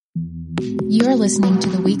You are listening to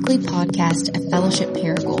the weekly podcast of Fellowship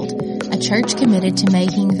Paragould, a church committed to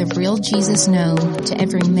making the real Jesus known to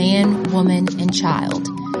every man, woman, and child.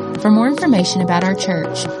 For more information about our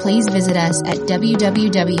church, please visit us at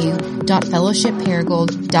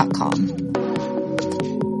www.fellowshipparagould.com.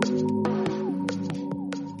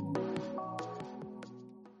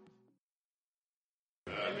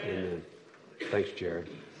 Amen. Thanks, Jared.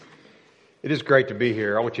 It is great to be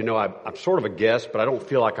here. I want you to know I'm sort of a guest, but I don't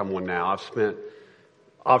feel like I'm one now. I've spent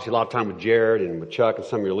obviously a lot of time with Jared and with Chuck and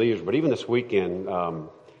some of your leaders, but even this weekend,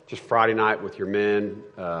 just Friday night with your men,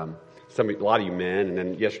 a lot of you men, and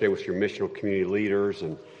then yesterday with your missional community leaders,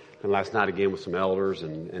 and last night again with some elders,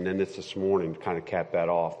 and then this morning to kind of cap that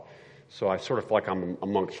off. So I sort of feel like I'm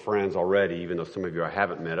amongst friends already, even though some of you I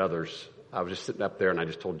haven't met. Others, I was just sitting up there and I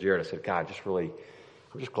just told Jared, I said, God, I'm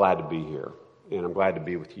just glad to be here, and I'm glad to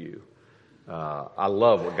be with you. I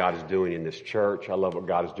love what God is doing in this church. I love what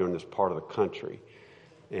God is doing in this part of the country.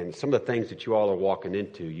 And some of the things that you all are walking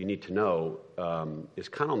into, you need to know, is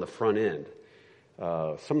kind of on the front end.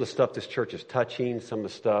 Some of the stuff this church is touching, some of the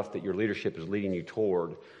stuff that your leadership is leading you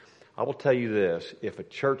toward. I will tell you this, if a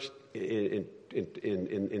church in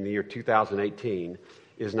the year 2018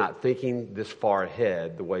 is not thinking this far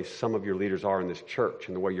ahead, the way some of your leaders are in this church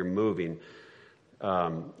and the way you're moving,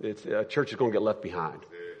 a church is going to get left behind.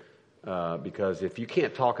 Because if you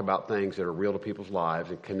can't talk about things that are real to people's lives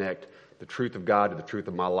and connect the truth of God to the truth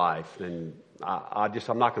of my life, then I'm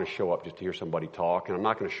not going to show up just to hear somebody talk, and I'm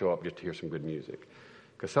not going to show up just to hear some good music,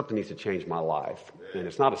 because something needs to change my life, and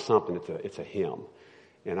it's not a something, it's a him,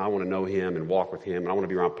 and I want to know him and walk with him, and I want to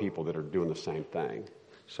be around people that are doing the same thing.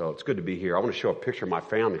 So it's good to be here. I want to show a picture of my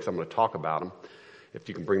family because I'm going to talk about them. If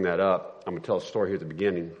you can bring that up, I'm going to tell a story here at the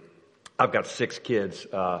beginning. I've got 6 kids.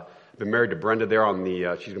 I've been married to Brenda there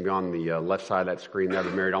she's going to be on the left side of that screen there. I've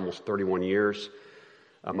been married almost 31 years.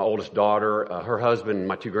 My oldest daughter, her husband, and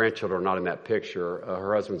my 2 grandchildren are not in that picture.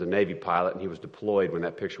 Her husband's a Navy pilot, and he was deployed when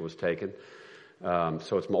that picture was taken.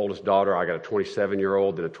 So it's my oldest daughter. I got a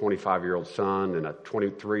 27-year-old and a 25-year-old son, and a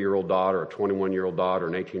 23-year-old daughter, a 21-year-old daughter,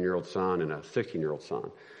 an 18-year-old son, and a 16-year-old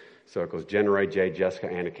son. So it goes Jen, Ray, Jay, Jessica,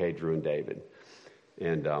 Anna Kay, Drew, and David.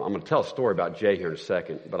 And I'm going to tell a story about Jay here in a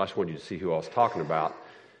second, but I just wanted you to see who I was talking about.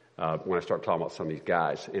 When I start talking about some of these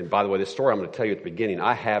guys. And by the way, this story I'm going to tell you at the beginning,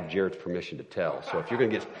 I have Jared's permission to tell. So if you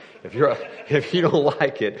don't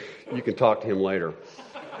like it, you can talk to him later.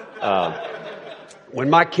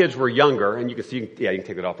 When my kids were younger, and you can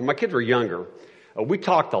take it off. When my kids were younger, we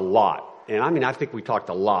talked a lot. And I think we talked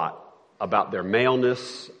a lot about their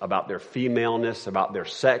maleness, about their femaleness, about their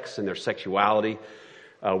sex and their sexuality.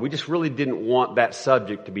 We just really didn't want that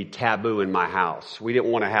subject to be taboo in my house. We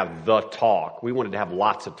didn't want to have the talk. We wanted to have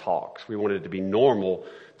lots of talks. We wanted it to be normal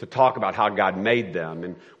to talk about how God made them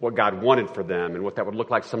and what God wanted for them and what that would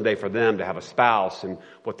look like someday for them to have a spouse and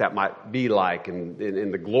what that might be like and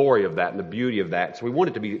the glory of that and the beauty of that. So we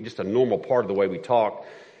wanted it to be just a normal part of the way we talk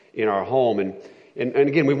in our home. And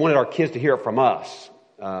again, we wanted our kids to hear it from us.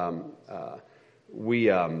 I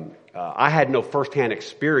had no firsthand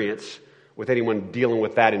experience with anyone dealing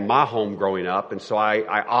with that in my home growing up. And so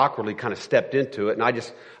I awkwardly kind of stepped into it. And I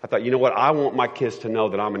thought, you know what? I want my kids to know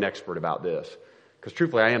that I'm an expert about this. Because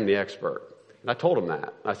truthfully, I am the expert. And I told them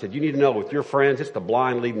that. I said, you need to know with your friends, it's the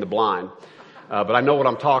blind leading the blind. But I know what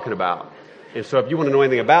I'm talking about. And so if you want to know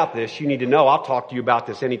anything about this, you need to know I'll talk to you about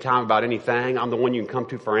this anytime, about anything. I'm the one you can come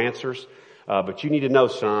to for answers. But you need to know,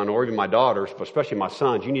 son, or even my daughters, but especially my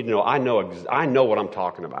sons, you need to know I know what I'm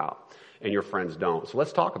talking about. And your friends don't. So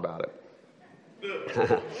let's talk about it.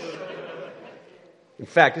 In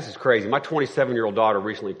fact, this is crazy. My 27-year-old daughter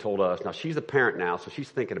recently told us, now she's a parent now, so she's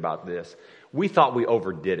thinking about this. We thought we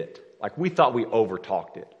overdid it. Like we thought we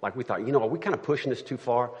overtalked it. Like we thought, are we kind of pushing this too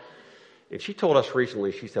far? And she told us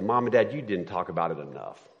recently, she said, Mom and Dad, you didn't talk about it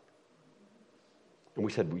enough. And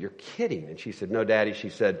we said, well, you're kidding. And she said, no, Daddy. She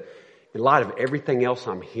said, in light of everything else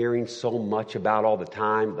I'm hearing so much about all the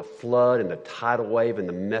time, the flood and the tidal wave and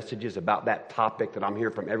the messages about that topic that I'm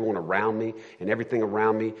hearing from everyone around me and everything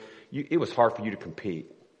around me, it was hard for you to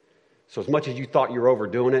compete. So as much as you thought you were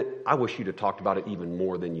overdoing it, I wish you'd have talked about it even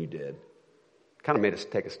more than you did. Kind of made us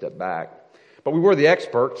take a step back. But we were the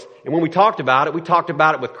experts, and when we talked about it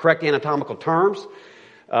with correct anatomical terms.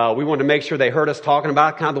 We wanted to make sure they heard us talking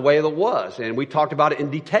about it kind of the way it was, and we talked about it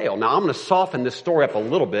in detail. Now, I'm going to soften this story up a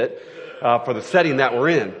little bit for the setting that we're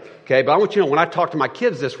in, okay? But I want you to know, when I talk to my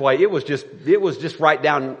kids this way, it was just right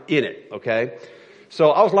down in it, okay?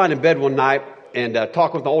 So I was lying in bed one night and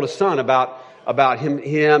talking with my oldest son about him,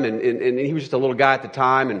 and he was just a little guy at the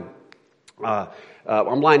time, and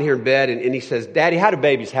I'm lying here in bed, and he says, Daddy, how do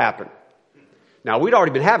babies happen? Now, we'd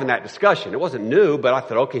already been having that discussion. It wasn't new, but I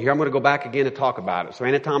thought, okay, here I'm going to go back again and talk about it. So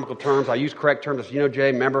anatomical terms, I use correct terms. I said,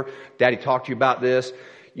 Jay, remember, Daddy talked to you about this.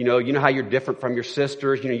 You know how you're different from your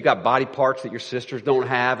sisters. You got body parts that your sisters don't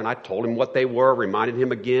have. And I told him what they were, reminded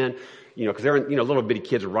him again. Because they're, little bitty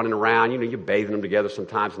kids are running around. You're bathing them together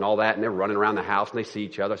sometimes and all that. And they're running around the house and they see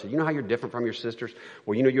each other. I said, how you're different from your sisters?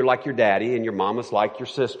 Well, you're like your daddy and your mama's like your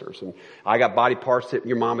sisters. And I got body parts that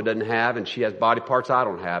your mama doesn't have and she has body parts I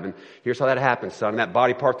don't have. And here's how that happens, son. That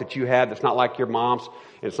body part that you have that's not like your mom's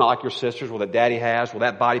and it's not like your sister's, well, that daddy has, well,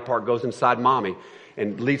 that body part goes inside mommy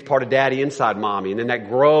and leaves part of daddy inside mommy. And then that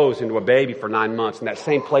grows into a baby for 9 months. And that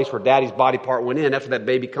same place where daddy's body part went in, that's where that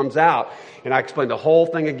baby comes out. And I explained the whole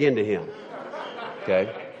thing again to him.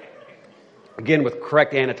 Okay? Again, with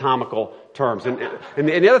correct anatomical terms. And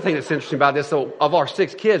the other thing that's interesting about this, so of our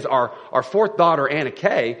 6 kids, our 4th daughter, Anna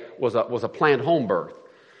Kay, was a planned home birth.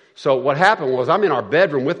 So what happened was I'm in our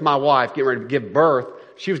bedroom with my wife getting ready to give birth.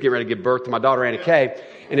 She was getting ready to give birth to my daughter, Anna Kay.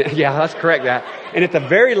 Yeah, that's correct, that. And at the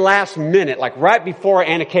very last minute, like right before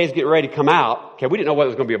Anna Kay's getting ready to come out, okay, we didn't know whether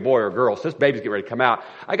it was going to be a boy or a girl, so this baby's getting ready to come out.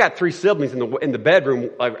 I got 3 siblings in the bedroom,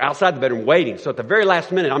 outside the bedroom waiting. So at the very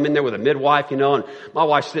last minute, I'm in there with a midwife, and my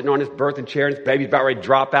wife's sitting on this birthing chair, and this baby's about ready to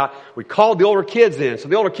drop out. We called the older kids in. So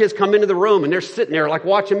the older kids come into the room, and they're sitting there like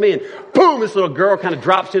watching me, and boom, this little girl kind of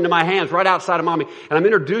drops into my hands right outside of mommy. And I'm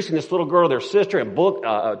introducing this little girl to their sister and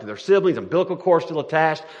to their siblings, umbilical cord still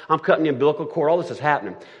attached. I'm cutting the umbilical cord. All this is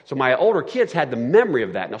happening. So my older kids had the memory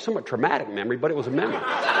of that. Now, somewhat traumatic memory, but it was a memory.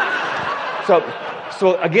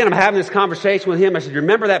 So again, I'm having this conversation with him. I said, you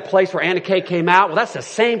remember that place where Anna Kay came out? Well, that's the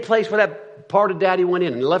same place where that part of daddy went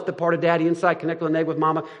in and left the part of daddy inside, connected with an egg with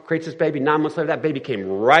mama, creates this baby. 9 months later, that baby came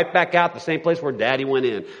right back out the same place where daddy went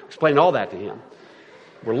in. Explained all that to him.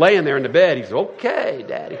 We're laying there in the bed. He says, okay,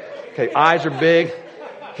 daddy. Okay, eyes are big.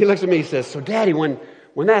 He looks at me, he says, so daddy, when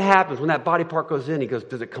that happens, when that body part goes in, he goes,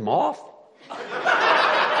 does it come off?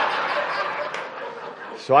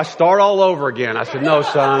 So I start all over again. I said, no,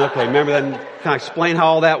 son. Okay, remember that? Can I explain how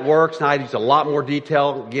all that works? And I use a lot more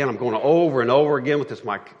detail. Again, I'm going over and over again with this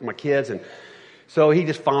my kids. And so he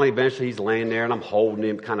just finally, eventually, he's laying there, and I'm holding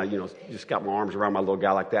him, kind of, just got my arms around my little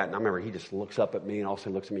guy like that. And I remember he just looks up at me, and all of a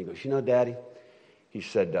sudden looks at me and goes, Daddy, he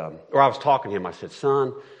said, or I was talking to him. I said,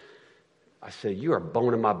 son, I said, you are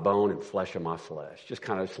bone of my bone and flesh of my flesh. Just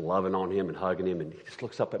kind of just loving on him and hugging him. And he just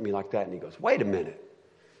looks up at me like that, and he goes, wait a minute.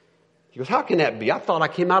 He goes, how can that be? I thought I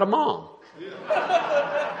came out of mom.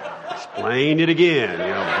 Explained it again,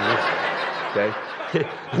 Okay.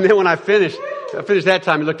 And then when I finished that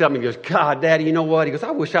time, he looked up and he goes, God, Daddy, you know what? He goes,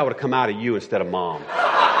 I wish I would have come out of you instead of mom.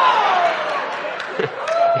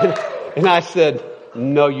 And I said,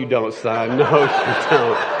 no, you don't, son. No,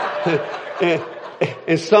 you don't.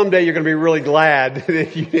 And someday you're going to be really glad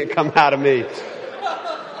that you didn't come out of me.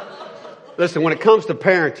 Listen, when it comes to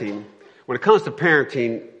parenting,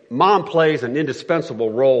 mom plays an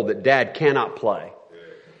indispensable role that dad cannot play.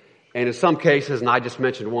 And in some cases, and I just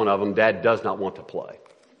mentioned one of them, dad does not want to play.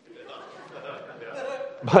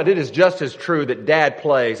 But it is just as true that dad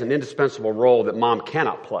plays an indispensable role that mom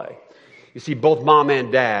cannot play. You see, both mom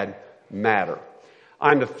and dad matter.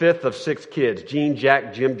 I'm the 5th of 6 kids, Jean,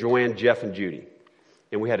 Jack, Jim, Joanne, Jeff, and Judy.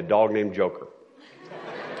 And we had a dog named Joker.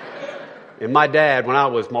 And my dad, my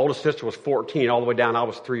oldest sister was 14, all the way down, I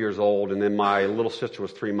was 3 years old, and then my little sister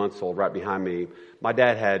was 3 months old right behind me. My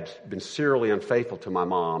dad had been serially unfaithful to my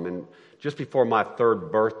mom, and just before my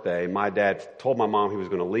 3rd birthday, my dad told my mom he was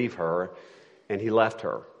going to leave her, and he left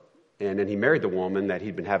her. And then he married the woman that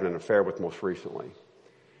he'd been having an affair with most recently.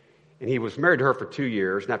 And he was married to her for 2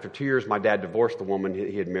 years, and after 2 years, my dad divorced the woman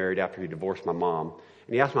he had married after he divorced my mom.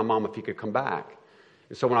 And he asked my mom if he could come back.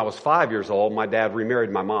 And so when I was 5 years old, my dad remarried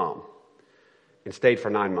my mom and stayed for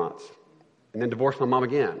 9 months, and then divorced my mom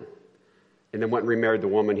again, and then went and remarried the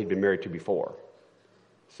woman he'd been married to before.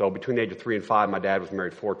 So between the age of 3 and 5, my dad was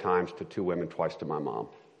married 4 times to 2 women, twice to my mom.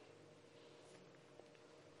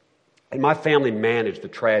 And my family managed the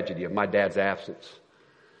tragedy of my dad's absence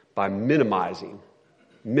by minimizing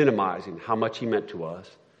how much he meant to us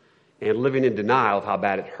and living in denial of how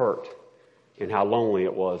bad it hurt and how lonely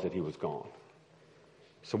it was that he was gone.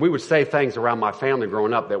 So we would say things around my family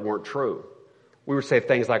growing up that weren't true. We would say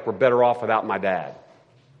things like, we're better off without my dad.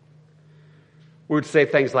 We would say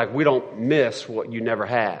things like, we don't miss what you never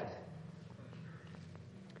had.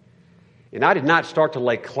 And I did not start to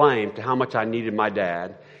lay claim to how much I needed my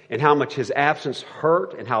dad and how much his absence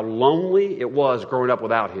hurt and how lonely it was growing up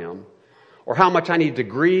without him, or how much I needed to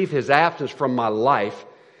grieve his absence from my life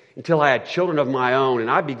until I had children of my own, and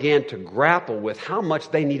I began to grapple with how much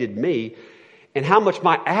they needed me and how much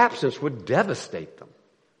my absence would devastate them.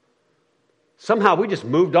 Somehow we just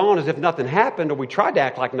moved on as if nothing happened, or we tried to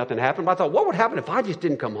act like nothing happened. But I thought, what would happen if I just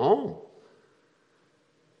didn't come home?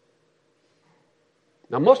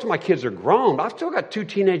 Now, most of my kids are grown, but I've still got 2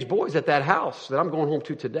 teenage boys at that house that I'm going home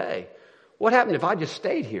to today. What happened if I just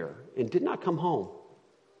stayed here and did not come home?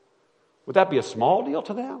 Would that be a small deal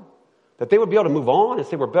to them? That they would be able to move on and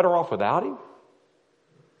say we're better off without him?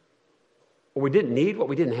 Or we didn't need what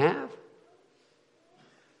we didn't have?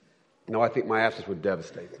 No, I think my absence would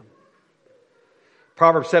devastate them.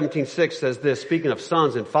 Proverbs 17:6 says this, speaking of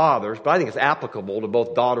sons and fathers, but I think it's applicable to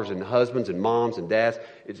both daughters and husbands and moms and dads.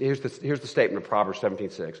 Here's the statement of Proverbs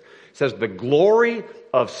 17:6. It says, the glory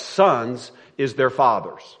of sons is their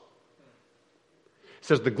fathers. It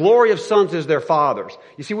says, the glory of sons is their fathers.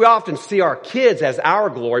 You see, we often see our kids as our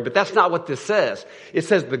glory, but that's not what this says. It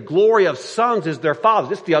says the glory of sons is their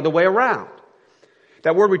fathers. It's the other way around.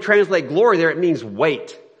 That word we translate glory there, it means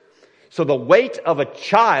weight. So the weight of a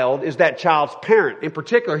child is that child's parent. In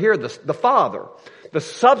particular here, the father. The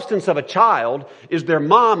substance of a child is their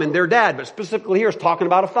mom and their dad, but specifically here it's talking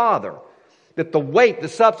about a father. That the weight, the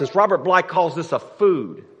substance, Robert Bly calls this a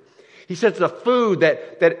food. He says it's a food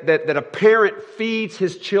that a parent feeds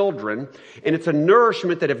his children, and it's a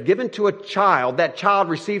nourishment that if given to a child, that child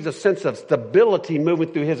receives a sense of stability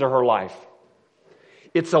moving through his or her life.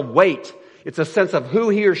 It's a weight. It's a sense of who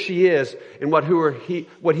he or she is and what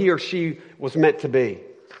he or she was meant to be.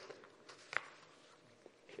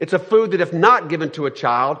 It's a food that if not given to a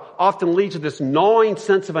child, often leads to this gnawing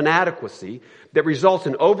sense of inadequacy that results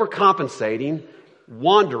in overcompensating,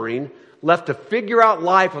 wandering, left to figure out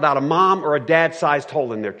life without a mom or a dad-sized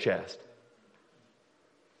hole in their chest.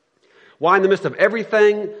 Why in the midst of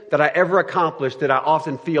everything that I ever accomplished did I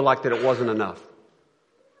often feel like that it wasn't enough?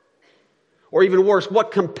 Or even worse,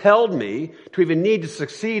 what compelled me to even need to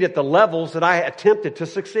succeed at the levels that I attempted to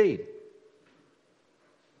succeed?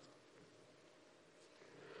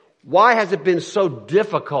 Why has it been so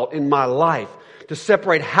difficult in my life to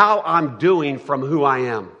separate how I'm doing from who I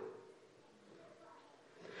am?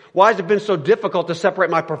 Why has it been so difficult to separate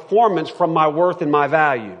my performance from my worth and my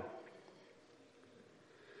value?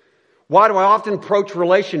 Why do I often approach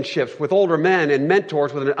relationships with older men and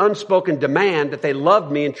mentors with an unspoken demand that they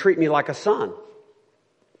love me and treat me like a son?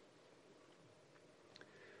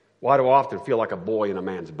 Why do I often feel like a boy in a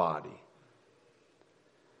man's body?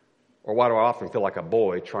 Or why do I often feel like a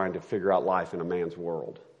boy trying to figure out life in a man's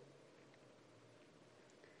world?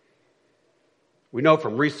 We know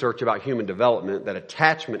from research about human development that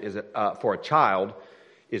attachment for a child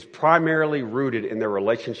is primarily rooted in their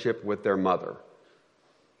relationship with their mother.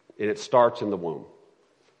 And it starts in the womb.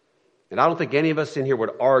 And I don't think any of us in here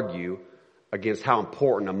would argue against how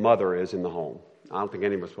important a mother is in the home. I don't think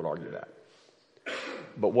any of us would argue that.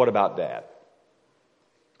 But what about dad?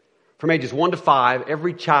 From ages 1 to 5,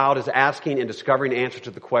 every child is asking and discovering answers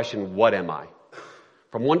to the question, what am I?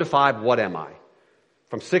 From 1 to 5, what am I?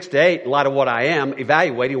 From 6 to 8, in light of what I am,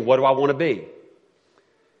 evaluating what do I want to be?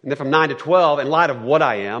 And then from 9 to 12, in light of what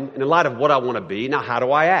I am, and in light of what I want to be, now how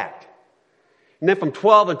do I act? And then from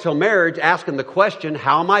 12 until marriage, asking the question,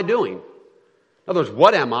 how am I doing? In other words,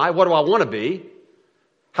 what am I? What do I want to be?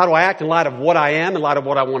 How do I act in light of what I am, in light of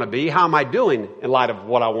what I want to be? How am I doing in light of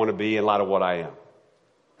what I want to be, in light of what I am?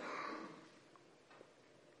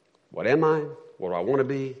 What am I? What do I want to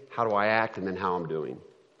be? How do I act? And then how I'm doing.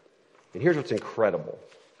 And here's what's incredible.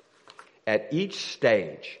 At each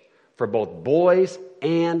stage, for both boys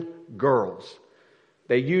and girls,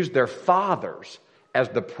 they use their fathers as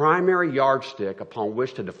the primary yardstick upon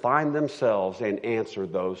which to define themselves and answer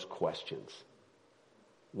those questions.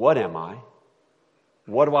 What am I?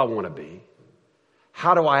 What do I want to be?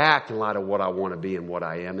 How do I act in light of what I want to be and what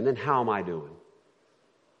I am? And then how am I doing?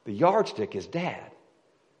 The yardstick is dad.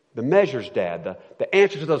 The measure's dad. The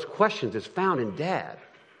answer to those questions is found in dad.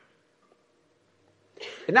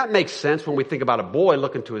 And that makes sense when we think about a boy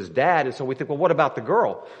looking to his dad. And so we think, well, what about the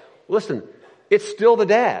girl? Listen, it's still the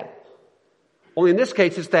dad. Only in this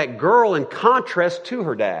case, it's that girl in contrast to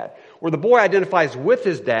her dad. Where the boy identifies with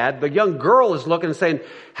his dad, the young girl is looking and saying,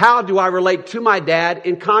 how do I relate to my dad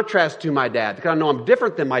in contrast to my dad? Because I know I'm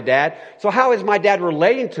different than my dad. So how is my dad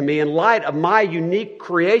relating to me in light of my unique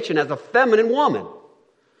creation as a feminine woman?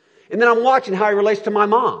 And then I'm watching how he relates to my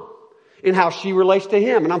mom and how she relates to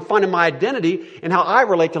him. And I'm finding my identity in how I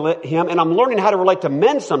relate to him. And I'm learning how to relate to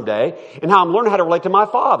men someday and how I'm learning how to relate to my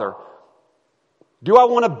father. Do I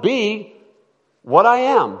want to be what I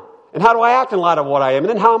am? And how do I act in light of what I am? And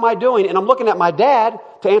then how am I doing? And I'm looking at my dad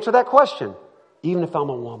to answer that question, even if I'm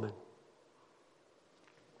a woman.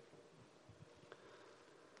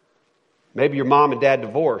 Maybe your mom and dad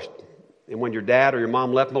divorced. And when your dad or your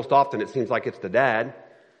mom left, most often it seems like it's the dad.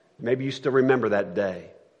 Maybe you still remember that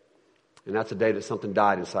day. And that's the day that something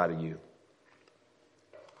died inside of you.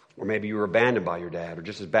 Or maybe you were abandoned by your dad, or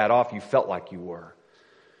just as bad off you felt like you were.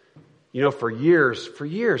 You know, for years,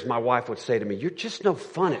 my wife would say to me, "You're just no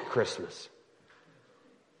fun at Christmas."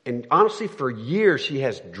 And honestly, for years, she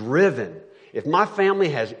has driven. If my family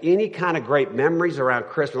has any kind of great memories around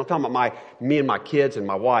Christmas, I'm talking about me and my kids and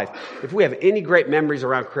my wife. If we have any great memories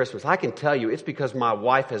around Christmas, I can tell you it's because my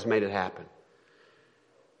wife has made it happen.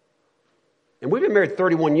 And we've been married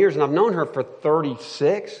 31 years, and I've known her for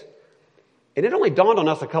 36. And it only dawned on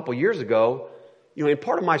us a couple years ago, you know, in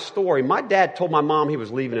part of my story, my dad told my mom he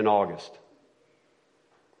was leaving in August.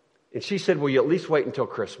 And she said, "Will you at least wait until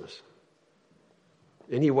Christmas?"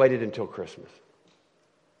 And he waited until Christmas.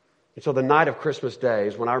 And so the night of Christmas Day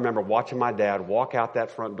is when I remember watching my dad walk out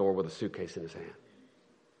that front door with a suitcase in his hand.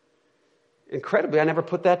 Incredibly, I never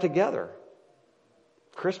put that together.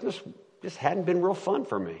 Christmas just hadn't been real fun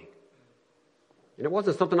for me. And it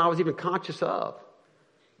wasn't something I was even conscious of.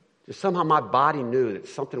 Just somehow my body knew that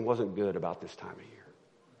something wasn't good about this time of year.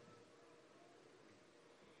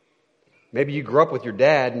 Maybe you grew up with your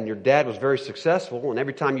dad, and your dad was very successful, and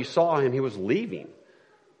every time you saw him, he was leaving,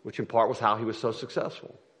 which in part was how he was so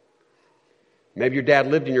successful. Maybe your dad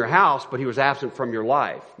lived in your house, but he was absent from your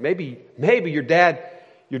life. Maybe your dad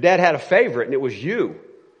had a favorite, and it was you.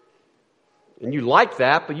 And you liked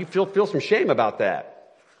that, but you feel some shame about that.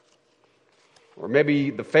 Or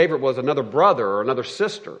maybe the favorite was another brother or another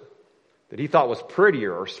sister that he thought was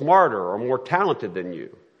prettier or smarter or more talented than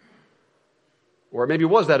you. Or maybe it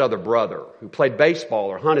was that other brother who played baseball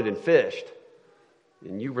or hunted and fished,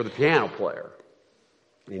 and you were the piano player,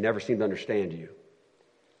 and he never seemed to understand you.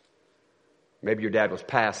 Maybe your dad was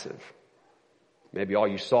passive. Maybe all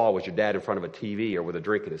you saw was your dad in front of a TV or with a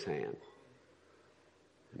drink in his hand.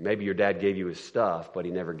 Maybe your dad gave you his stuff, but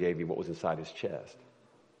he never gave you what was inside his chest.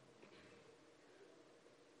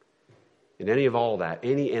 And any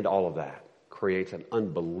and all of that creates an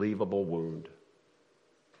unbelievable wound.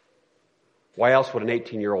 Why else would an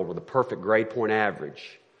 18-year-old with a perfect grade point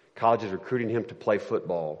average, college is recruiting him to play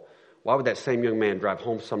football, why would that same young man drive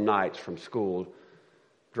home some nights from school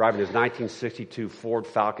driving his 1962 Ford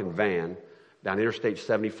Falcon van down Interstate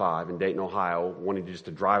 75 in Dayton, Ohio, wanting just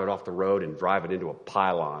to drive it off the road and drive it into a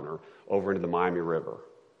pylon or over into the Miami River?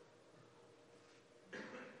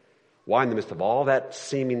 Why, in the midst of all that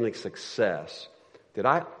seemingly success, did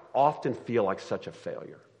I often feel like such a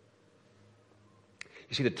failure?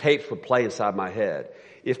 You see, the tapes would play inside my head.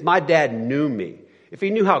 If my dad knew me, if he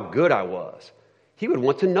knew how good I was, he would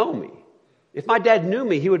want to know me. If my dad knew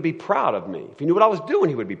me, he would be proud of me. If he knew what I was doing,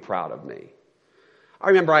 he would be proud of me. I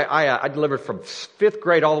remember I delivered from 5th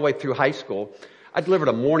grade all the way through high school. I delivered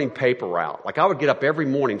a morning paper route. Like I would get up every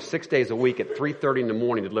morning, 6 days a week at 3:30 in the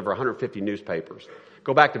morning to deliver 150 newspapers.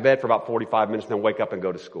 Go back to bed for about 45 minutes and then wake up and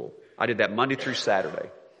go to school. I did that Monday through Saturday.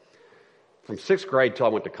 From 6th grade till I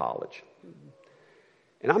went to college.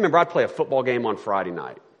 And I remember I'd play a football game on Friday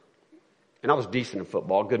night. And I was decent in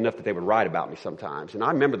football, good enough that they would write about me sometimes. And I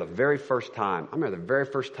remember the very first time,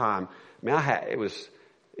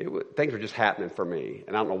 things were just happening for me.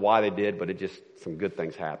 And I don't know why they did, but some good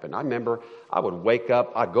things happened. I remember I would wake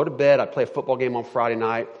up, I'd go to bed, I'd play a football game on Friday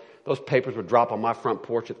night. Those papers would drop on my front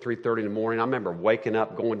porch at 3:30 in the morning. I remember waking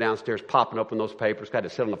up, going downstairs, popping open those papers. I had to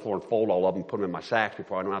sit on the floor and fold all of them, put them in my sacks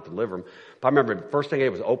before I went out to deliver them. But I remember the first thing I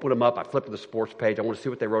did was open them up. I flipped to the sports page. I wanted to see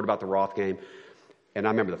what they wrote about the Roth game. And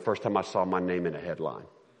I remember the first time I saw my name in a headline.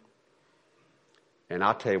 And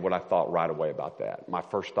I'll tell you what I thought right away about that. My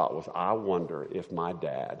first thought was, I wonder if my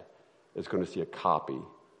dad is going to see a copy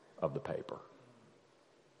of the paper.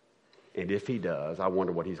 And if he does, I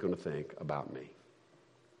wonder what he's going to think about me.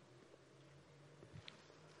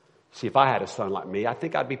 See, if I had a son like me, I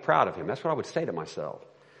think I'd be proud of him. That's what I would say to myself.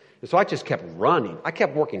 And so I just kept running. I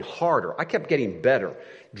kept working harder. I kept getting better,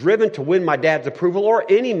 driven to win my dad's approval or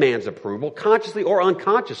any man's approval, consciously or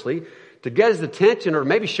unconsciously, to get his attention or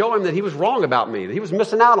maybe show him that he was wrong about me, that he was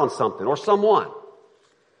missing out on something or someone.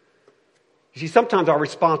 You see, sometimes our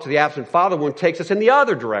response to the absent father wound takes us in the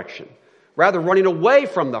other direction, rather running away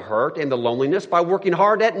from the hurt and the loneliness by working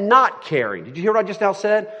hard at not caring. Did you hear what I just now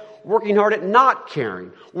said? Working hard at not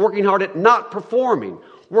caring, working hard at not performing,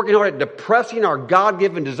 working hard at depressing our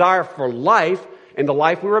God-given desire for life and the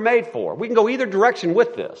life we were made for. We can go either direction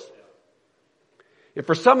with this. And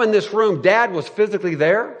for some in this room, Dad was physically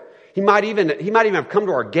there. He might even have come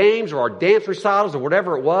to our games or our dance recitals or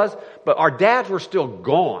whatever it was, but our dads were still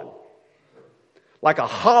gone. Like a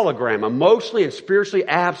hologram, emotionally and spiritually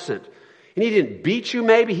absent. And he didn't beat you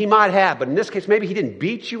maybe, he might have, but in this case maybe he didn't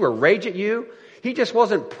beat you or rage at you. He just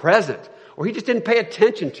wasn't present, or he just didn't pay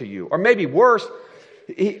attention to you. Or maybe worse,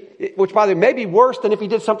 Which, by the way, may be worse than if he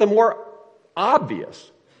did something more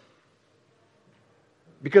obvious.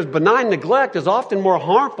 Because benign neglect is often more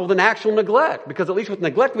harmful than actual neglect. Because at least with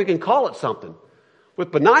neglect, we can call it something.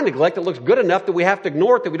 With benign neglect, it looks good enough that we have to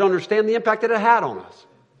ignore it, that we don't understand the impact that it had on us.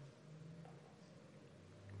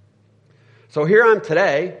 So here I am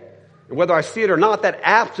today, and whether I see it or not, that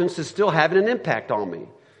absence is still having an impact on me.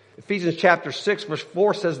 Ephesians chapter 6, verse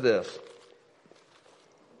 4 says this.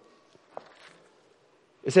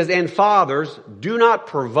 It says, "And fathers, do not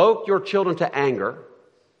provoke your children to anger,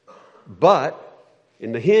 but,"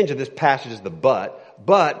 in the hinge of this passage is the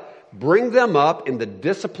but bring them up in the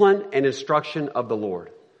discipline and instruction of the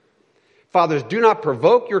Lord. Fathers, do not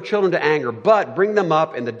provoke your children to anger, but bring them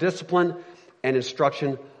up in the discipline and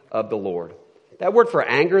instruction of the Lord. That word for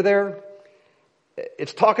anger there,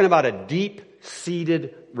 it's talking about a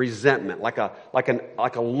deep-seated resentment, like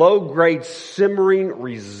a low-grade simmering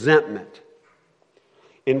resentment.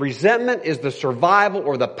 And resentment is the survival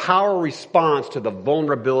or the power response to the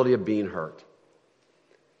vulnerability of being hurt.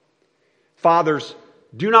 Fathers,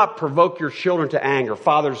 do not provoke your children to anger.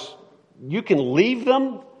 Fathers, you can leave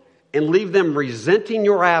them and leave them resenting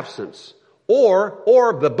your absence. Or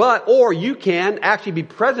you can actually be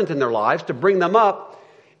present in their lives to bring them up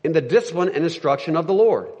in the discipline and instruction of the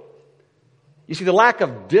Lord. You see, the lack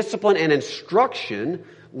of discipline and instruction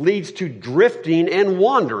leads to drifting and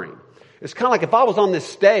wandering. It's kind of like if I was on this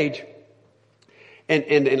stage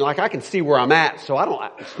and like I can see where I'm at, so I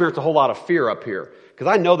don't experience a whole lot of fear up here. Because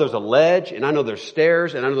I know there's a ledge, and I know there's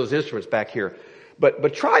stairs, and I know there's instruments back here.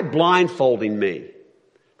 But try blindfolding me.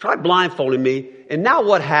 Try blindfolding me, and now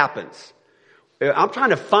what happens? I'm trying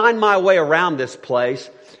to find my way around this place,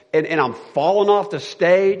 and I'm falling off the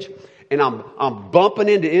stage, and I'm bumping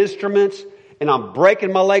into instruments, and I'm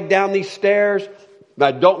breaking my leg down these stairs, and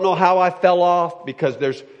I don't know how I fell off because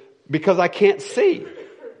I can't see.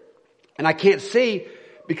 And I can't see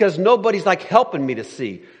because nobody's like helping me to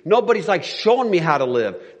see. Nobody's like showing me how to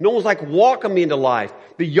live. No one's like walking me into life.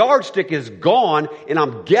 The yardstick is gone and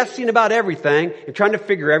I'm guessing about everything and trying to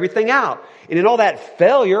figure everything out. And in all that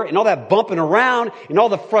failure and all that bumping around and all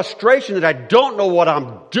the frustration that I don't know what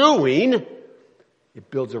I'm doing,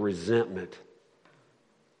 it builds a resentment.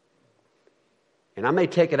 And I may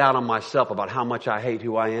take it out on myself about how much I hate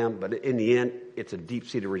who I am, but in the end, it's a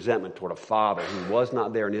deep-seated resentment toward a father who was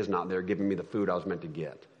not there and is not there giving me the food I was meant to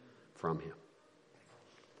get from him.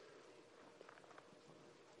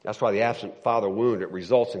 That's why the absent father wound, it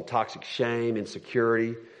results in toxic shame,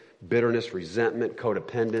 insecurity, bitterness, resentment,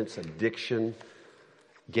 codependence, addiction,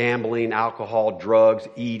 gambling, alcohol, drugs,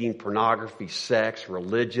 eating, pornography, sex,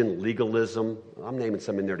 religion, legalism. I'm naming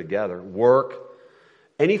some in there together. Work.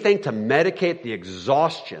 Anything to medicate the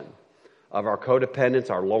exhaustion of our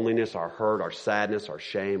codependence, our loneliness, our hurt, our sadness, our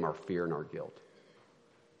shame, our fear, and our guilt.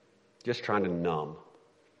 Just trying to numb.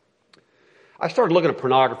 I started looking at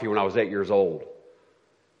pornography when I was 8 years old.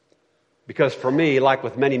 Because for me, like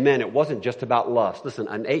with many men, it wasn't just about lust. Listen,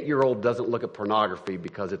 an 8-year-old doesn't look at pornography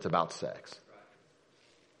because it's about sex.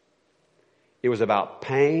 It was about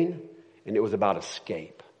pain and it was about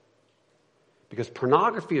escape. Because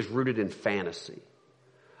pornography is rooted in fantasy.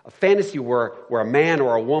 A fantasy where a man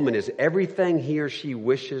or a woman is everything he or she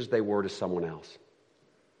wishes they were to someone else.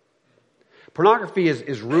 Pornography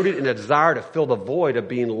is rooted in a desire to fill the void of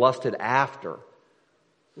being lusted after,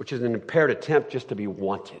 which is an impaired attempt just to be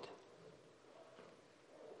wanted.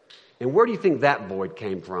 And where do you think that void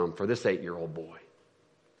came from for this 8-year-old boy?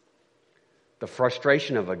 The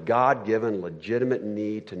frustration of a God-given, legitimate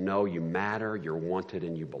need to know you matter, you're wanted,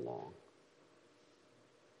 and you belong.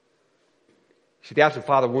 See, the absent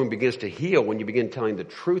father wound begins to heal when you begin telling the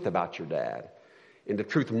truth about your dad. And the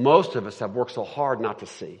truth most of us have worked so hard not to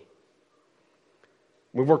see.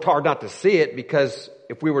 We've worked hard not to see it because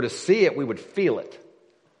if we were to see it, we would feel it.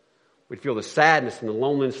 We'd feel the sadness and the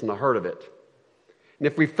loneliness and the hurt of it. And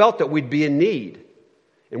if we felt that, we'd be in need.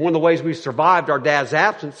 And one of the ways we've survived our dad's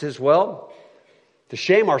absence is, well, to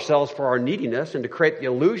shame ourselves for our neediness and to create the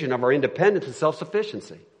illusion of our independence and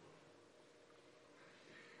self-sufficiency.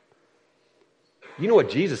 You know what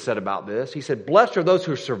Jesus said about this? He said, blessed are those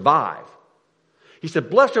who survive. He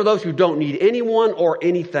said, blessed are those who don't need anyone or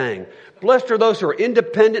anything. Blessed are those who are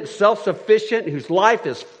independent, self-sufficient, whose life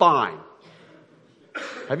is fine.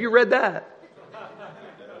 Have you read that?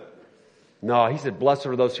 No, he said, blessed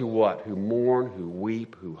are those who what? Who mourn, who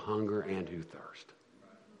weep, who hunger, and who thirst.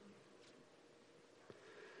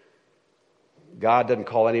 God doesn't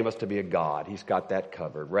call any of us to be a God. He's got that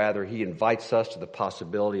covered. Rather, he invites us to the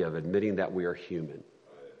possibility of admitting that we are human.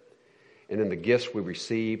 And then the gifts we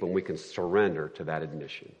receive when we can surrender to that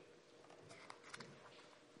admission.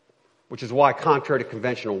 Which is why, contrary to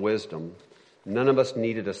conventional wisdom, none of us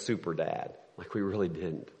needed a super dad. Like we really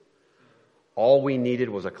didn't. All we needed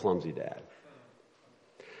was a clumsy dad.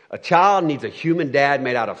 A child needs a human dad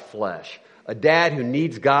made out of flesh. A dad who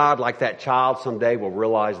needs God like that child someday will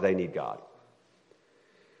realize they need God.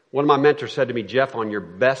 One of my mentors said to me, Jeff, on your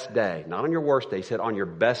best day, not on your worst day, he said, on your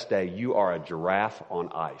best day, you are a giraffe on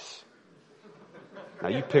ice. Now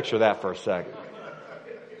you picture that for a second.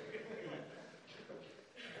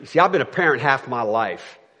 You see, I've been a parent half my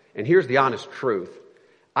life, and here's the honest truth.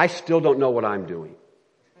 I still don't know what I'm doing.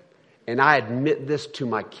 And I admit this to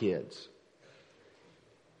my kids.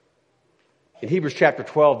 In Hebrews chapter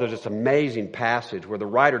 12, there's this amazing passage where the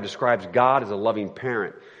writer describes God as a loving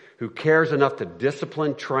parent who cares enough to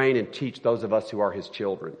discipline, train, and teach those of us who are his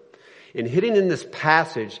children. And hidden in this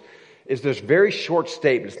passage is this very short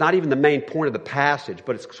statement. It's not even the main point of the passage,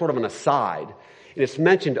 but it's sort of an aside. And it's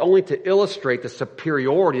mentioned only to illustrate the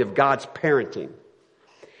superiority of God's parenting.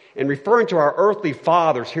 And referring to our earthly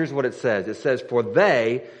fathers, here's what it says. It says, for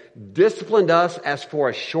they disciplined us as for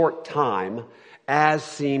a short time, as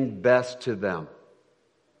seemed best to them.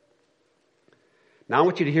 Now I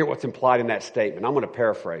want you to hear what's implied in that statement. I'm going to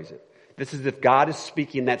paraphrase it. This is if God is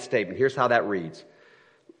speaking that statement. Here's how that reads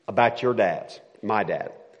about your dads, my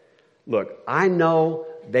dad. Look, I know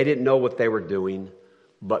they didn't know what they were doing,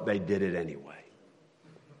 but they did it anyway.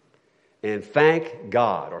 And thank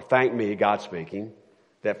God, or thank me, God speaking,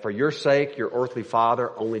 that for your sake, your earthly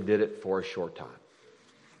father only did it for a short time.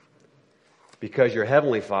 Because your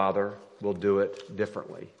heavenly Father will do it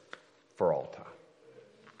differently for all time.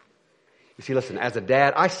 You see, listen, as a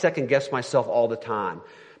dad, I second guess myself all the time.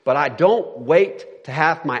 But I don't wait to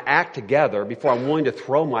have my act together before I'm willing to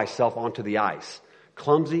throw myself onto the ice.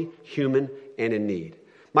 Clumsy, human, and in need.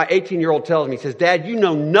 My 18-year-old tells me, he says, Dad, you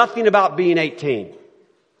know nothing about being 18.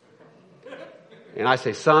 And I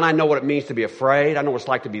say, son, I know what it means to be afraid. I know what it's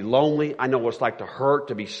like to be lonely. I know what it's like to hurt,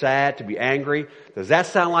 to be sad, to be angry. Does that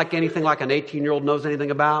sound like anything like an 18-year-old knows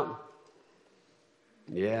anything about?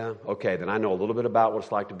 Yeah, okay, then I know a little bit about what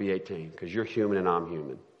it's like to be 18, because you're human and I'm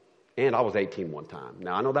human. And I was 18 one time.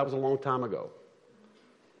 Now, I know that was a long time ago.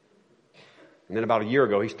 And then about a year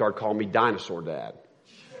ago, he started calling me Dinosaur Dad.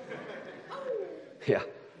 Yeah.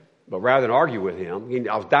 But rather than argue with him,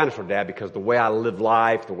 I was Dinosaur Dad because the way I live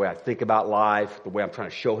life, the way I think about life, the way I'm trying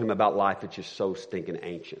to show him about life, it's just so stinking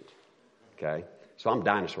ancient. Okay? So I'm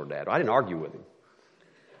Dinosaur Dad. I didn't argue with him.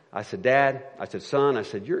 I said, Dad, I said, son, I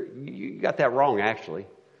said, you got that wrong, actually.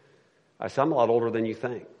 I said, I'm a lot older than you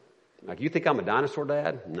think. Like, you think I'm a dinosaur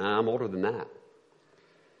dad? Nah, I'm older than that.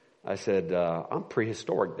 I said, I'm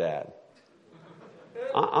prehistoric dad.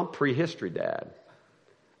 I'm prehistory dad.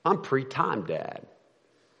 I'm pre-time dad.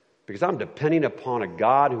 Because I'm depending upon a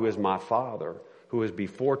God who is my Father, who is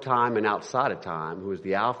before time and outside of time, who is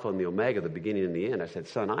the Alpha and the Omega, the beginning and the end. I said,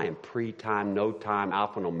 son, I am pre-time, no time,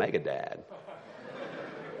 Alpha and Omega dad.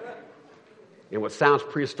 And what sounds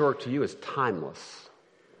prehistoric to you is timeless.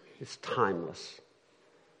 It's timeless.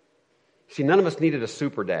 See, none of us needed a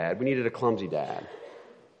super dad. We needed a clumsy dad.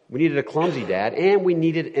 We needed a clumsy dad, and we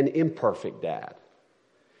needed an imperfect dad.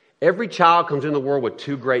 Every child comes in the world with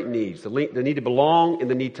two great needs, the need to belong and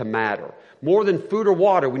the need to matter. More than food or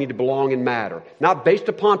water, we need to belong and matter. Not based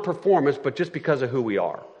upon performance, but just because of who we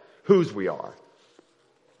are, whose we are.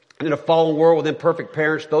 And in a fallen world with imperfect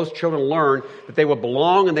parents, those children learn that they will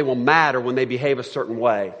belong and they will matter when they behave a certain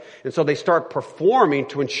way. And so they start performing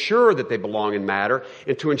to ensure that they belong and matter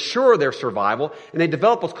and to ensure their survival. And they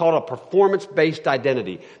develop what's called a performance-based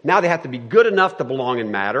identity. Now they have to be good enough to belong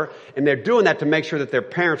and matter, and they're doing that to make sure that their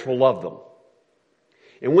parents will love them.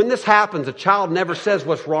 And when this happens, a child never says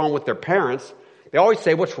what's wrong with their parents. They always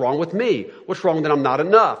say, what's wrong with me? What's wrong that I'm not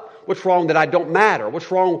enough? What's wrong that I don't matter?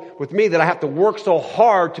 What's wrong with me that I have to work so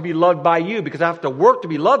hard to be loved by you because I have to work to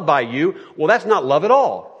be loved by you? Well, that's not love at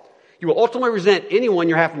all. You will ultimately resent anyone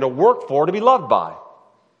you're having to work for to be loved by.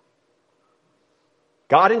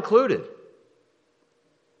 God included.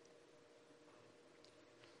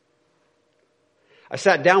 I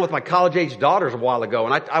sat down with my college-age daughters a while ago,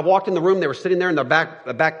 and I walked in the room. They were sitting there in the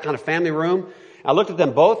back kind of family room. I looked at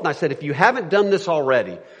them both, and I said, if you haven't done this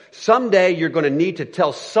already, someday you're going to need to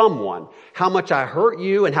tell someone how much I hurt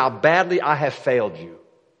you and how badly I have failed you.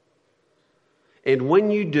 And when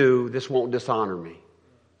you do, this won't dishonor me.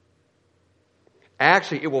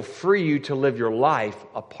 Actually, it will free you to live your life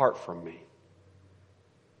apart from me.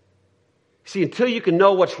 See, until you can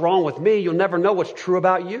know what's wrong with me, you'll never know what's true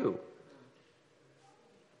about you.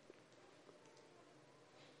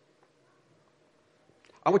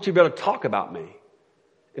 I want you to be able to talk about me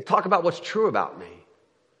and talk about what's true about me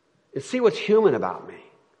and see what's human about me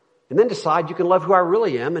And then decide you can love who I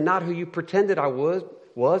really am and not who you pretended I was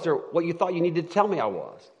or what you thought you needed to tell me I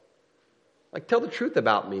was. Like, tell the truth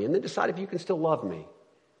about me and then decide if you can still love me,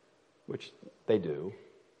 which they do.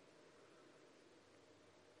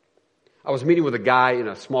 I was meeting with a guy in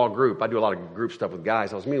a small group. I do a lot of group stuff with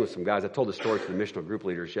guys. I was meeting with some guys. I told the story to the missional group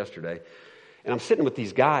leaders yesterday. And I'm sitting with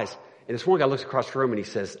these guys, and this one guy looks across the room and he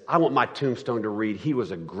says, I want my tombstone to read, he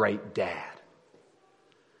was a great dad.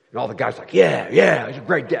 And all the guys are like, yeah, he's a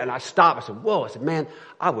great dad. And I stopped. I said, whoa. I said, man,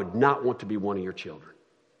 I would not want to be one of your children.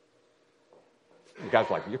 The guy's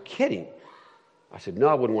like, you're kidding. I said, no,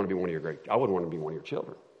 I wouldn't want to be one of your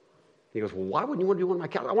children. He goes, well, why wouldn't you want to be one of my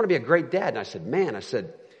kids? I want to be a great dad. And I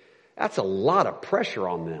said, that's a lot of pressure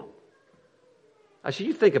on them. I said,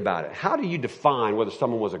 you think about it. How do you define whether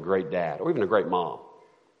someone was a great dad or even a great mom?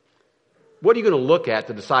 What are you going to look at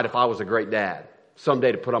to decide if I was a great dad?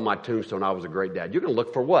 Someday to put on my tombstone, I was a great dad. You're going to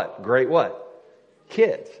look for what? Great what?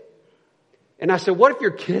 Kids. And I said, what if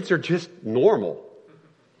your kids are just normal?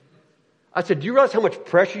 I said, do you realize how much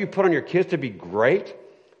pressure you put on your kids to be great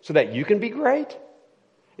so that you can be great?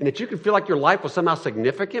 And that you can feel like your life was somehow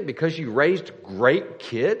significant because you raised great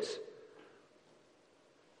kids?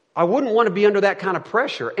 I wouldn't want to be under that kind of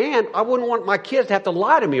pressure. And I wouldn't want my kids to have to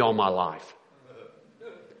lie to me all my life.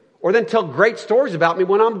 Or then tell great stories about me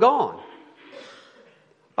when I'm gone.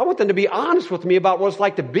 I want them to be honest with me about what it's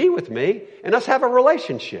like to be with me and us have a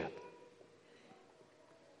relationship.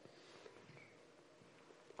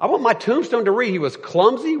 I want my tombstone to read, he was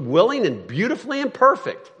clumsy, willing, and beautifully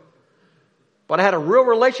imperfect. But I had a real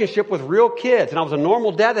relationship with real kids, and I was a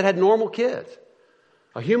normal dad that had normal kids.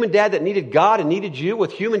 A human dad that needed God and needed you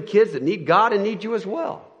with human kids that need God and need you as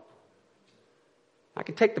well. I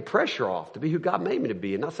can take the pressure off to be who God made me to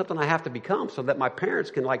be and not something I have to become so that my parents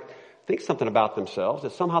can think something about themselves,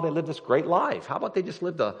 that somehow they live this great life. How about they just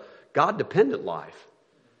lived a God-dependent life?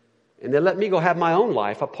 And they let me go have my own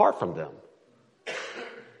life apart from them.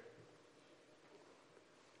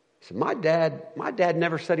 So my dad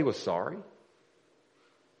never said he was sorry.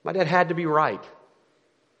 My dad had to be right.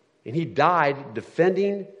 And he died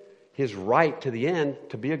defending his right to the end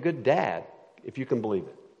to be a good dad, if you can believe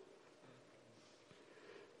it.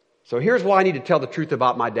 So here's why I need to tell the truth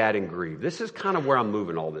about my dad and grieve. This is kind of where I'm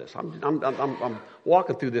moving all this. I'm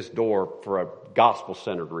walking through this door for a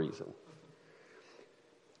gospel-centered reason.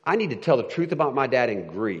 I need to tell the truth about my dad and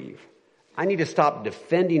grieve. I need to stop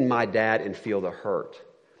defending my dad and feel the hurt.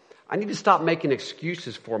 I need to stop making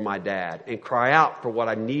excuses for my dad and cry out for what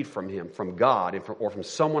I need from him, from God, or from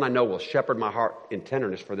someone I know will shepherd my heart in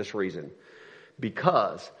tenderness for this reason.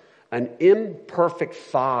 Because an imperfect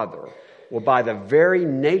father will, by the very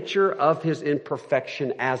nature of his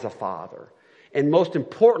imperfection as a father, and most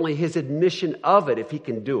importantly, his admission of it, if he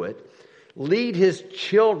can do it, lead his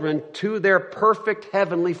children to their perfect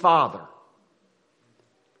heavenly Father.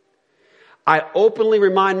 I openly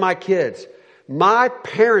remind my kids, my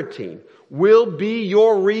parenting will be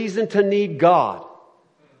your reason to need God.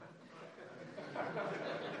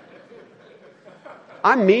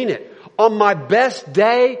 I mean it. On my best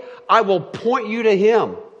day, I will point you to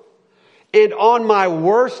Him. And on my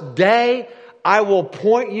worst day, I will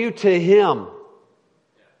point you to Him.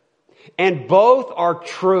 And both are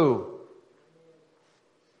true.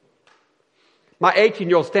 My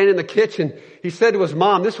 18-year-old standing in the kitchen, he said to his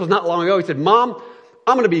mom, this was not long ago, he said, Mom,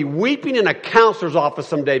 I'm going to be weeping in a counselor's office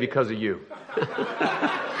someday because of you.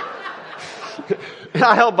 And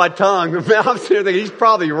I held my tongue. I'm sitting there thinking, he's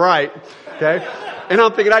probably right. Okay? And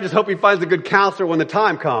I'm thinking, I just hope he finds a good counselor when the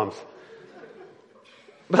time comes.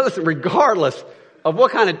 But listen, regardless of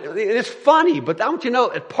what kind of, it's funny, but don't you know,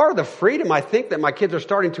 part of the freedom I think that my kids are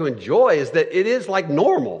starting to enjoy is that it is like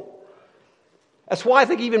normal. That's why I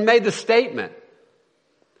think he even made the statement.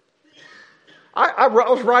 I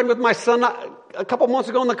was riding with my son a couple months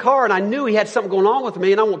ago in the car, and I knew he had something going on with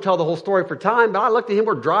me, and I won't tell the whole story for time, but I looked at him,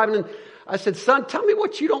 we're driving, and I said, son, tell me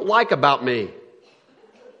what you don't like about me.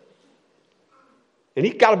 And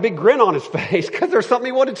he got a big grin on his face because there's something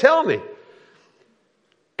he wanted to tell me.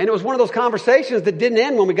 And it was one of those conversations that didn't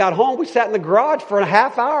end when we got home. We sat in the garage for a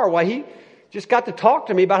half hour while he just got to talk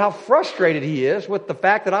to me about how frustrated he is with the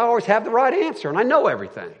fact that I always have the right answer and I know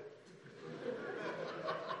everything.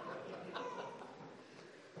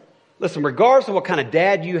 Listen, regardless of what kind of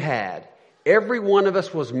dad you had, every one of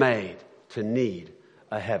us was made to need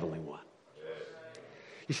a heavenly one.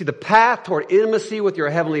 You see, the path toward intimacy with your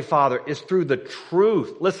heavenly Father is through the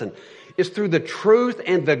truth. Listen, it's through the truth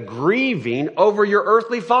and the grieving over your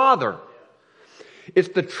earthly father. It's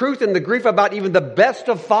the truth and the grief about even the best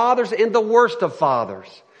of fathers and the worst of fathers.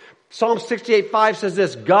 Psalm 68:5 says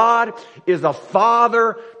this, God is a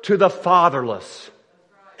father to the fatherless.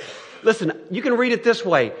 Listen, you can read it this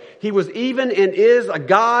way. He was even and is a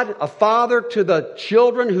God, a father to the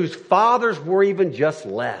children whose fathers were even just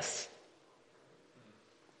less.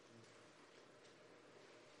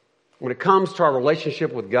 When it comes to our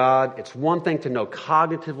relationship with God, it's one thing to know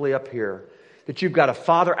cognitively up here that you've got a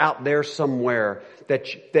Father out there somewhere,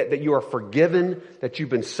 that you are forgiven, that you've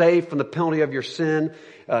been saved from the penalty of your sin,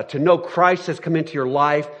 to know Christ has come into your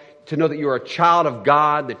life, to know that you're a child of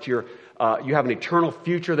God, that you have an eternal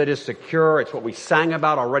future that is secure. It's what we sang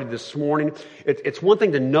about already this morning. It's one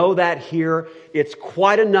thing to know that here. It's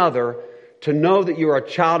quite another to know that you are a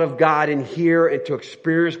child of God in here and to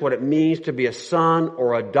experience what it means to be a son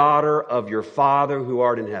or a daughter of your Father who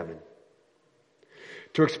art in heaven.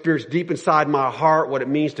 To experience deep inside my heart what it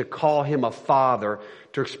means to call Him a Father.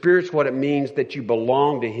 To experience what it means that you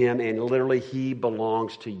belong to Him and literally He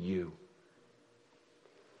belongs to you.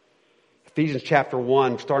 Ephesians chapter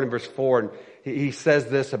 1, starting verse 4, and he says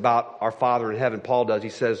this about our Father in heaven. Paul does. He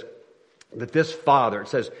says that this Father, it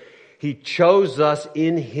says, He chose us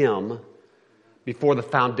in Him before the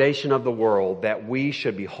foundation of the world, that we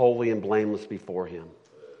should be holy and blameless before Him.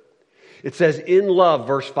 It says, in love,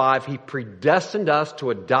 verse 5, He predestined us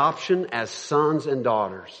to adoption as sons and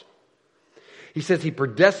daughters. He says He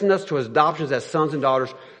predestined us to adoptions as sons and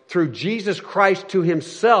daughters through Jesus Christ to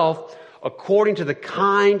Himself, according to the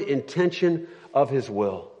kind intention of His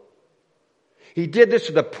will. He did this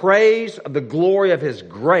to the praise of the glory of His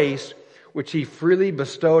grace, which He freely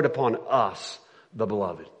bestowed upon us, the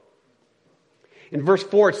beloved. In verse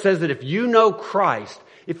 4, it says that if you know Christ,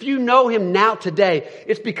 if you know Him now today,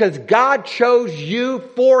 it's because God chose you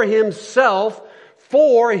for Himself,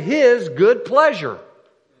 for His good pleasure.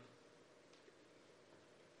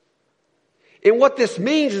 And what this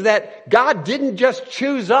means is that God didn't just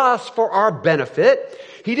choose us for our benefit.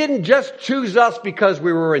 He didn't just choose us because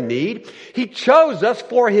we were in need. He chose us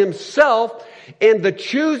for Himself, and the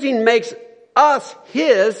choosing makes us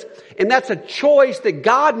His, and that's a choice that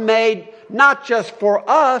God made not just for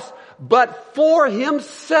us, but for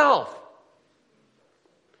Himself.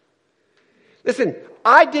 Listen,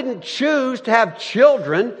 I didn't choose to have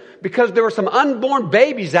children because there were some unborn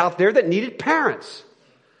babies out there that needed parents.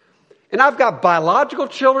 And I've got biological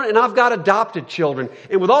children and I've got adopted children.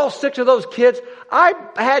 And with all 6 of those kids, I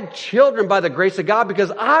had children by the grace of God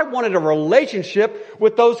because I wanted a relationship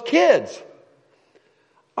with those kids.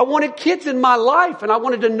 I wanted kids in my life, and I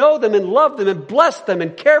wanted to know them and love them and bless them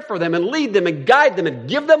and care for them and lead them and guide them and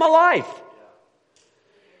give them a life.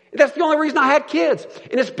 And that's the only reason I had kids.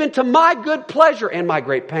 And it's been to my good pleasure and my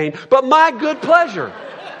great pain, but my good pleasure.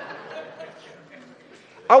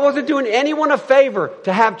 I wasn't doing anyone a favor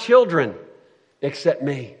to have children except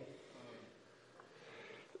me.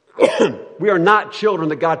 We are not children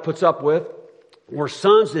that God puts up with. We're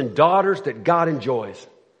sons and daughters that God enjoys.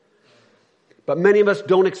 But many of us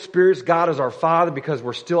don't experience God as our Father because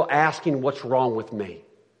we're still asking, what's wrong with me?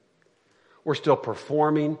 We're still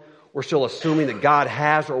performing. We're still assuming that God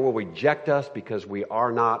has or will reject us because we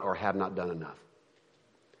are not or have not done enough.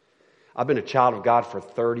 I've been a child of God for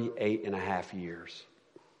 38 and a half years.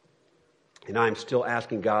 And I'm still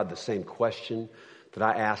asking God the same question that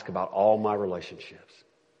I ask about all my relationships.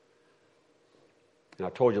 And I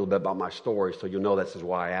told you a little bit about my story, so you'll know this is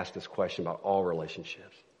why I ask this question about all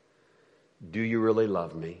relationships. Do you really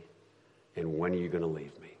love me? And when are you going to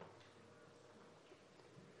leave me?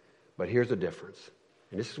 But here's the difference.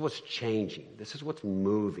 And this is what's changing. This is what's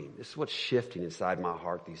moving. This is what's shifting inside my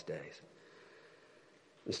heart these days.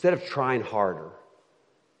 Instead of trying harder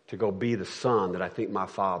to go be the son that I think my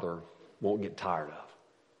father won't get tired of,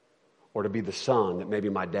 or to be the son that maybe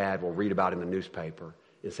my dad will read about in the newspaper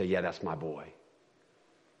and say, yeah, that's my boy.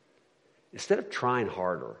 Instead of trying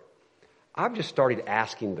harder, I've just started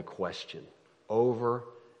asking the question over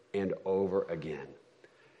and over again.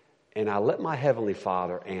 And I let my Heavenly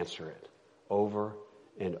Father answer it over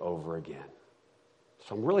and over again.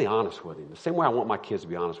 So I'm really honest with Him. The same way I want my kids to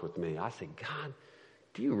be honest with me. I say, God,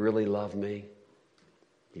 do you really love me?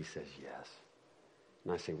 He says, yes.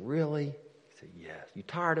 And I say, really? He said, yes. You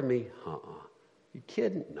tired of me? You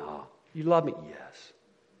kidding? No. You love me? Yes.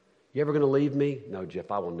 You ever going to leave me? No, Jeff,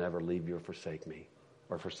 I will never leave you or forsake me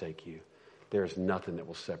or forsake you. There is nothing that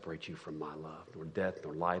will separate you from my love. Nor death,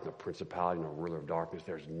 nor life, nor principality, nor ruler of darkness.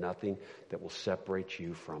 There's nothing that will separate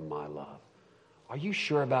you from my love. Are you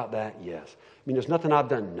sure about that? Yes. I mean, there's nothing I've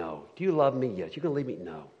done? No. Do you love me? Yes. You going to leave me?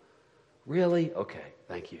 No. Really? Okay.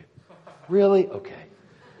 Thank you. Really? Okay.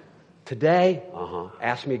 Today?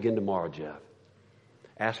 Ask me again tomorrow, Jeff.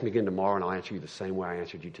 Ask me again tomorrow and I'll answer you the same way I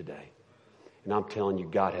answered you today. And I'm telling you,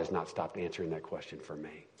 God has not stopped answering that question for me.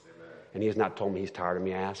 Amen. And He has not told me He's tired of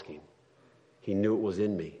me asking. He knew it was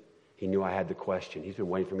in me. He knew I had the question. He's been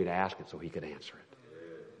waiting for me to ask it so he could answer it.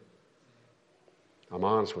 I'm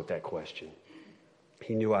honest with that question.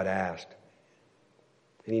 He knew I'd asked.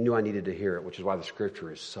 And he knew I needed to hear it, which is why the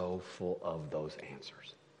scripture is so full of those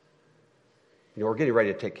answers. You know, we're getting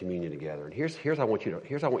ready to take communion together. And here's how I want you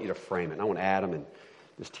to frame it. And I want Adam and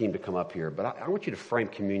this team to come up here. But I want you to frame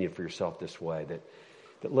communion for yourself this way.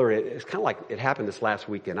 That literally, it's kind of like it happened this last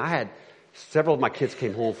weekend. I had several of my kids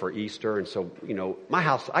came home for Easter. And so, you know, my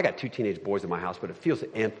house, I got 2 teenage boys in my house, but it feels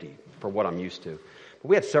empty for what I'm used to. But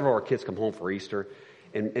we had several of our kids come home for Easter.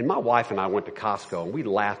 And my wife and I went to Costco, and we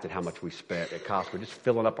laughed at how much we spent at Costco, just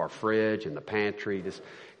filling up our fridge and the pantry, just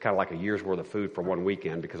kind of like a year's worth of food for one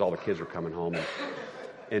weekend because all the kids were coming home.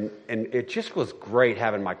 And it just was great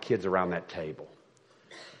having my kids around that table.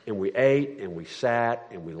 And we ate, and we sat,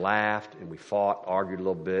 and we laughed, and we fought, argued a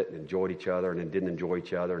little bit, and enjoyed each other, and then didn't enjoy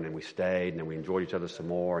each other, and then we stayed, and then we enjoyed each other some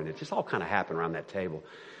more, and it just all kind of happened around that table.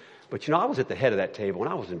 But, you know, I was at the head of that table, and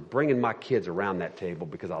I was bringing my kids around that table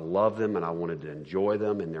because I love them, and I wanted to enjoy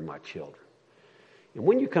them, and they're my children. And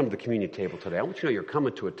when you come to the communion table today, I want you to know you're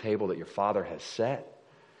coming to a table that your Father has set.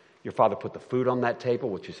 Your Father put the food on that table,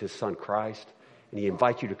 which is His Son Christ, and He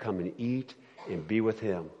invites you to come and eat and be with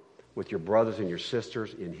Him, with your brothers and your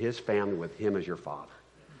sisters in His family, with Him as your Father.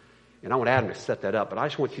 And I want Adam to set that up, but I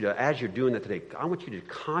just want you to, as you're doing that today, I want you to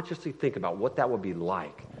consciously think about what that would be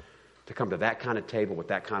like to come to that kind of table with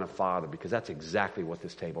that kind of Father, because that's exactly what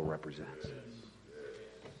this table represents.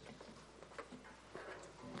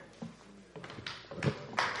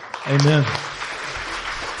 Amen.